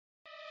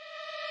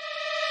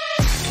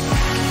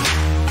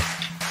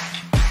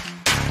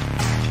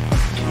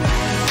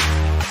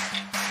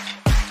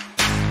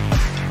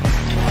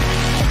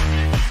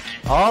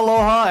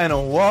Aloha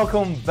and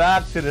welcome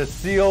back to the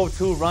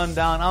CO2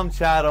 Rundown. I'm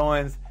Chad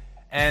Owens.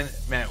 And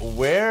man,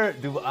 where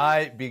do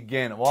I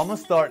begin? Well, I'm going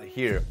to start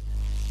here.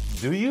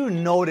 Do you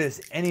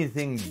notice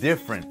anything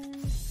different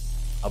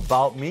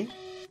about me?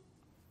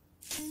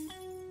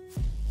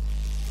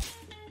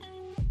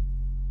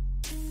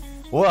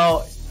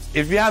 Well,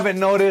 if you haven't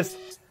noticed,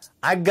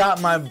 I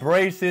got my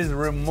braces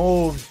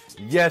removed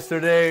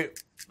yesterday.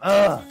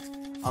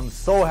 I'm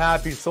so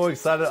happy, so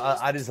excited.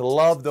 I just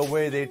love the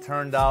way they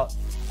turned out.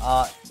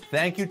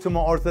 Thank you to my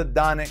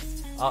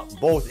orthodontics,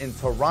 both in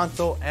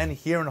Toronto and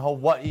here in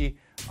Hawaii,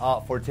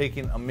 for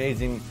taking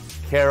amazing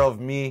care of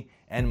me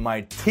and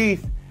my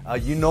teeth.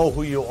 You know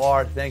who you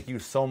are. Thank you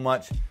so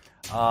much.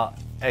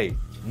 Hey,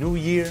 new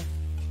year,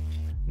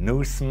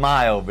 new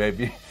smile,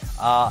 baby.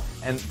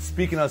 And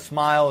speaking of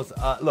smiles,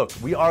 look,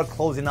 we are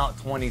closing out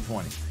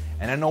 2020.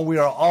 And I know we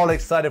are all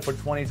excited for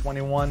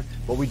 2021,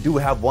 but we do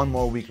have one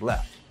more week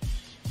left.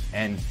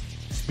 And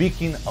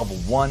speaking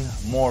of one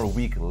more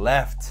week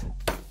left,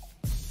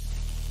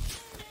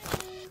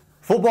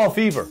 football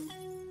fever.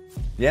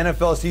 The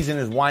NFL season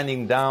is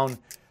winding down.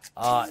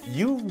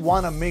 You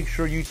want to make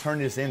sure you turn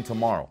this in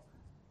tomorrow.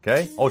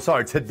 Okay? Oh,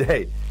 sorry,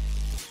 today.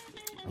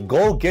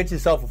 Go get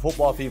yourself a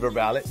football fever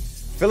ballot.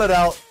 Fill it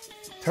out.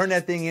 Turn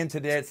that thing in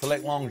today at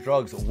Select Long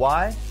Drugs.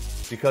 Why?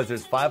 Because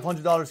there's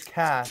 $500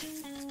 cash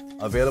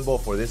available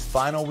for this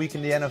final week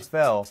in the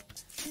NFL.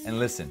 And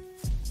listen,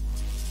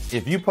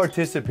 if you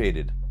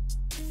participated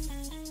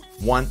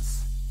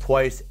once,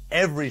 twice,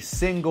 every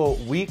single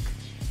week,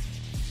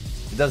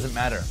 it doesn't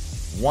matter.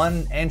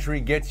 One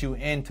entry gets you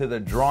into the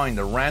drawing.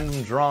 The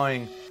random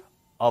drawing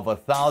of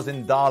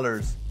 $1,000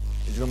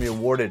 is going to be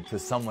awarded to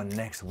someone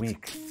next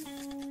week.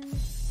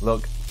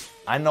 Look,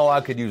 I know I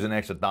could use an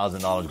extra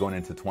 $1,000 going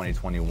into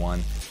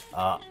 2021.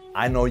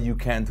 I know you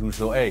can too.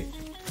 So, hey,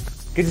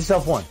 get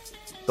yourself one.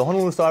 The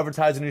Honolulu Star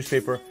Advertiser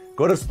newspaper.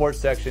 Go to the sports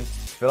section.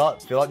 Fill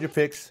out your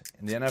picks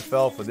in the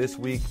NFL for this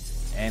week,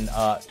 and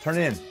turn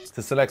it in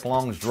to Select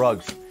Long's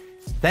Drugs.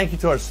 Thank you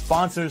to our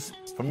sponsors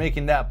for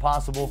making that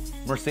possible.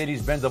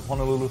 Mercedes-Benz of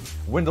Honolulu,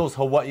 Windows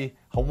Hawaii,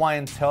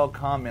 Hawaiian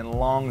Telecom, and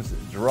Long's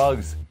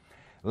Drugs.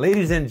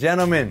 Ladies and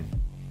gentlemen,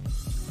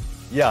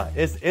 yeah,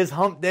 it's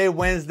Hump Day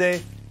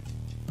Wednesday.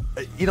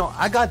 You know,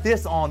 I got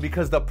this on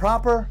because the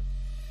proper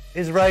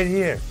is right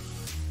here.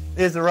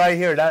 It's right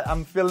here.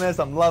 I'm feeling this.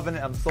 I'm loving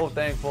it. I'm so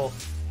thankful.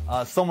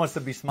 So much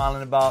to be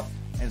smiling about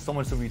and so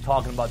much to be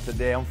talking about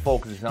today. I'm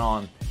focusing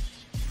on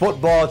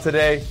football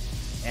today.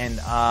 And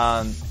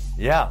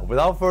yeah,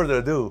 without further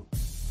ado,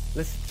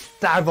 let's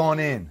dive on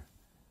in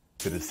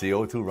to the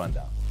CO2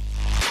 Rundown.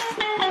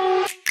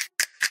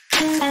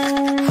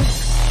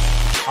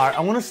 All right, I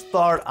want to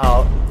start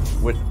out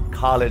with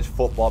college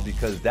football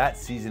because that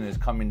season is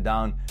coming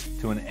down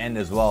to an end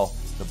as well.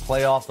 The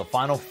playoffs, the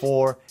Final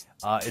Four,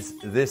 is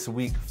this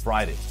week,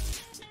 Friday.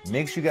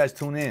 Make sure you guys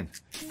tune in.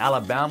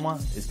 Alabama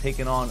is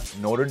taking on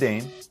Notre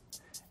Dame.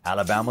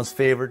 Alabama's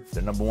favored.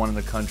 They're number one in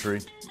the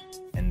country.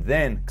 And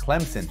then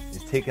Clemson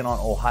is taking on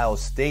Ohio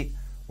State,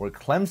 where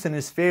Clemson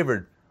is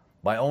favored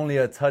by only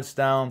a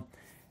touchdown.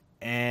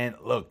 And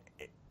look,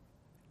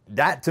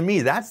 that to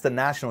me, that's the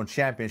national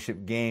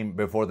championship game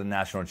before the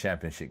national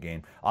championship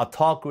game. I'll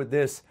talk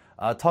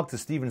to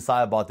Stephen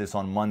Tsai about this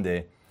on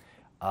Monday.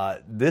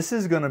 This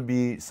is going to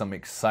be some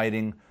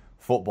exciting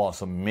football,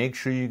 so make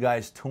sure you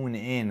guys tune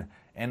in.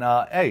 And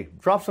hey,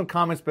 drop some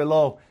comments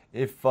below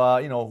if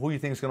you know who you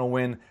think is going to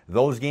win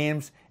those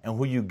games and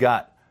who you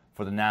got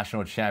for the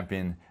national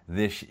champion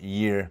this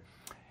year.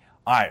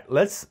 All right,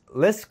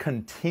 let's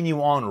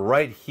continue on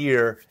right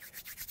here.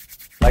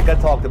 Like I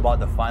talked about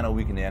the final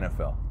week in the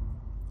NFL.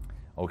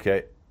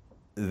 Okay,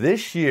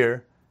 this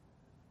year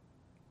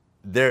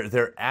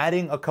they're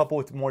adding a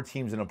couple more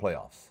teams in the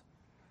playoffs.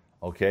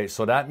 Okay,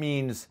 so that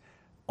means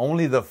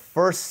only the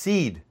first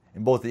seed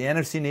in both the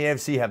NFC and the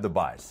AFC have the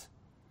byes.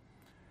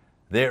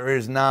 There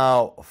is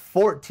now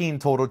 14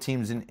 total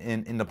teams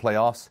in the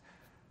playoffs,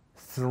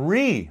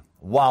 3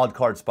 wild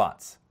card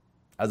spots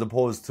as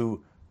opposed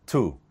to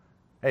 2.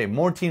 Hey,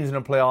 more teams in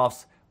the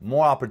playoffs,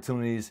 more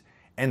opportunities.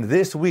 And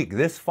this week,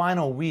 this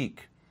final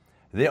week,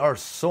 there are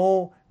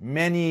so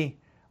many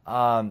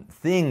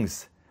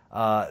things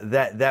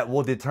that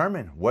will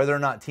determine whether or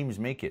not teams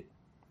make it.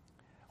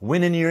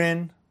 Win and you're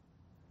in.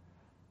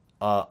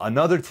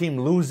 Another team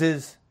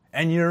loses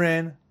and you're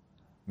in.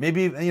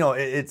 Maybe, you know,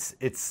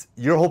 it's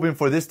you're hoping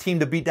for this team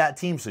to beat that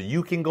team so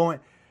you can go in.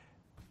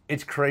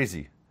 It's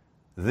crazy.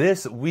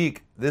 This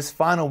week, this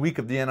final week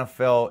of the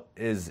NFL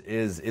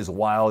is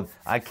wild.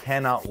 I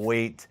cannot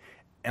wait.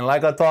 And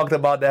like I talked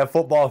about that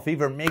football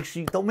fever, make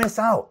sure you don't miss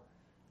out.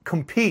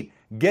 Compete.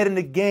 Get in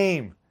the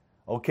game.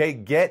 Okay?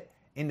 Get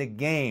in the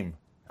game.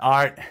 All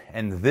right.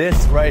 And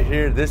this right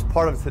here, this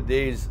part of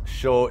today's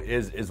show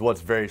is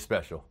what's very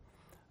special.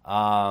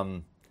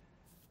 And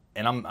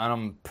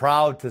I'm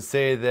proud to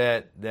say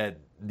that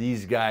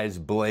these guys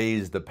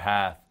blazed the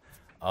path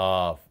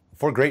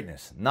for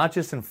greatness, not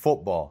just in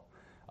football,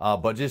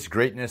 but just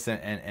greatness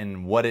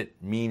and what it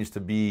means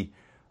to be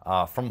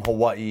from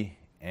Hawaii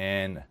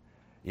and,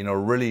 you know,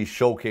 really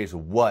showcase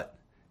what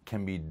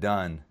can be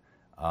done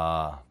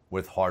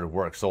with hard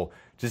work. So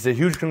just a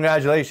huge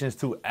congratulations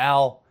to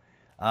Al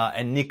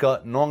and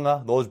Nika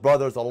Nonga, those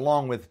brothers,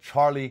 along with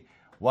Charlie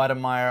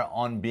Wademeyer,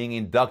 on being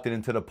inducted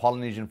into the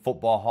Polynesian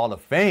Football Hall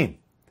of Fame.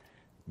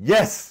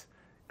 Yes!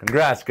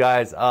 Congrats,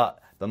 guys. The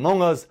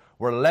Nongas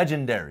were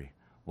legendary.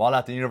 While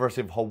at the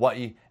University of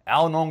Hawaii,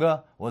 Al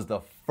Nonga was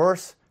the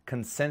first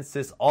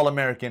consensus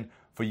All-American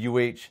for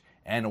UH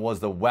and was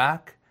the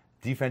WAC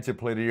Defensive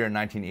Player of the Year in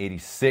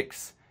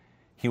 1986.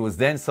 He was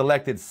then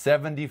selected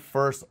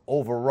 71st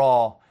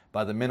overall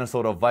by the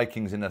Minnesota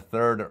Vikings in the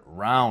third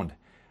round.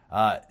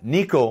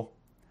 Nico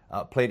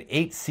played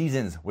 8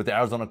 seasons with the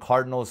Arizona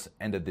Cardinals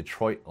and the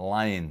Detroit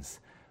Lions.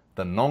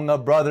 The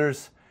Nonga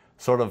brothers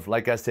sort of,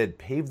 like I said,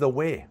 paved the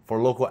way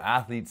for local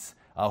athletes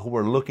who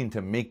were looking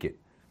to make it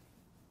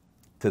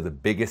to the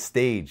biggest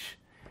stage.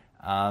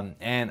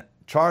 And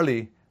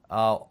Charlie,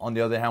 on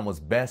the other hand, was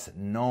best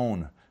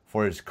known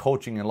for his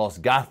coaching in Los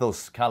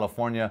Gatos,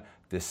 California,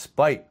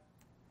 despite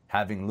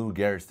having Lou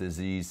Gehrig's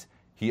disease.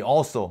 He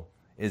also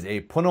is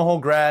a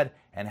Punahou grad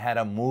and had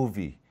a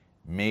movie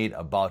made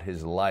about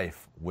his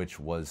life, which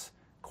was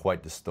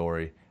quite the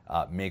story.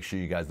 Make sure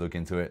you guys look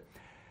into it.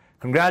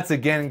 Congrats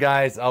again,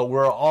 guys.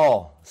 We're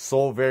all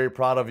so very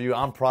proud of you.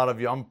 I'm proud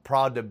of you. I'm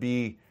proud to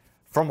be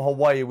from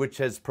Hawaii, which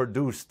has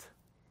produced,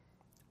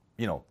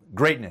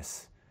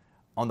 greatness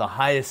on the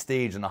highest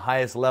stage, on the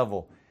highest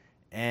level,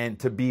 and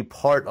to be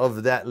part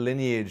of that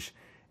lineage.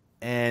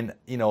 And,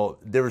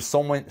 there were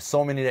so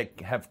many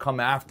that have come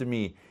after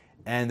me,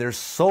 and there's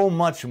so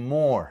much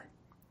more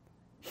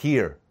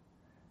here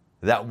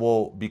that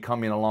will be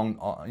coming along,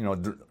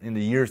 in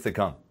the years to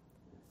come.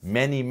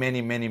 Many,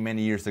 many, many,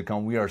 many years to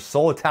come. We are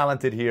so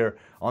talented here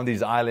on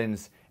these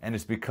islands, and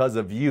it's because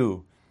of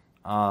you,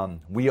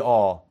 we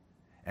all,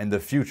 and the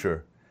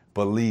future,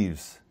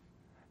 believes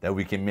that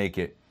we can make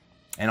it.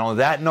 And on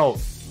that note,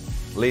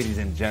 ladies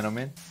and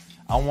gentlemen,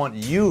 I want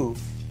you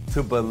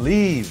to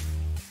believe,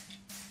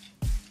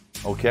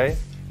 okay?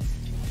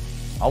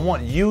 I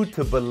want you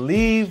to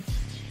believe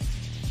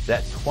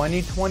that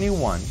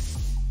 2021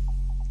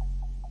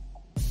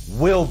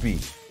 will be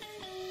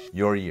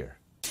your year.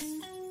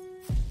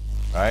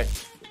 All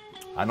right?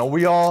 I know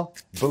we all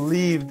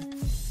believed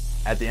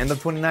at the end of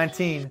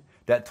 2019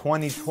 that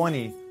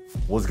 2020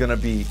 was going to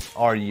be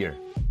our year.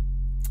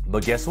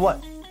 But guess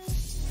what?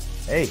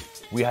 Hey,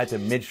 we had to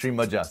midstream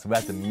adjust. We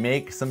had to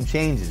make some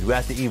changes. We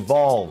had to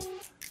evolve.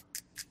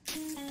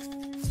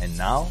 And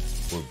now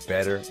we're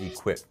better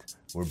equipped.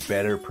 We're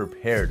better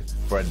prepared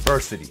for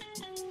adversity.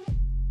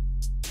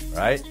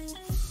 Right?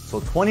 So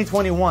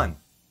 2021,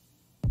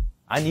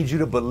 I need you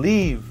to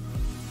believe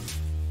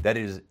that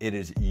it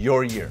is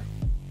your year.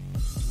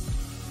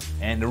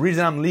 And the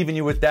reason I'm leaving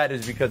you with that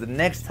is because the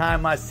next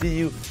time I see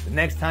you, the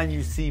next time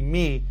you see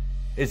me,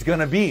 it's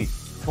gonna be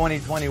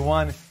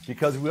 2021,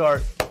 because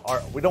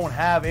we don't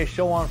have a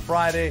show on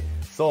Friday.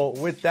 So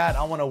with that,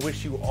 I want to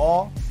wish you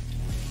all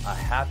a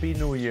happy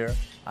new year,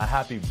 a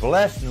happy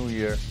blessed new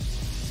year,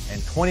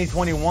 and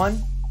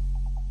 2021,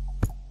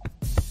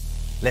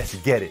 let's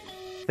get it.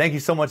 Thank you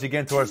so much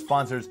again to our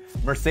sponsors,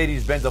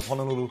 Mercedes-Benz of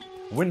Honolulu,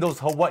 Windows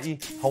Hawaii,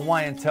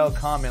 Hawaiian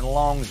Telecom, and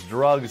Long's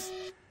Drugs.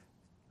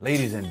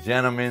 Ladies and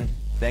gentlemen,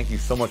 thank you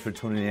so much for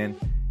tuning in,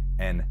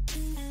 and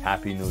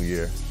Happy New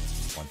Year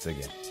once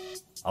again.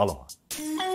 Aloha.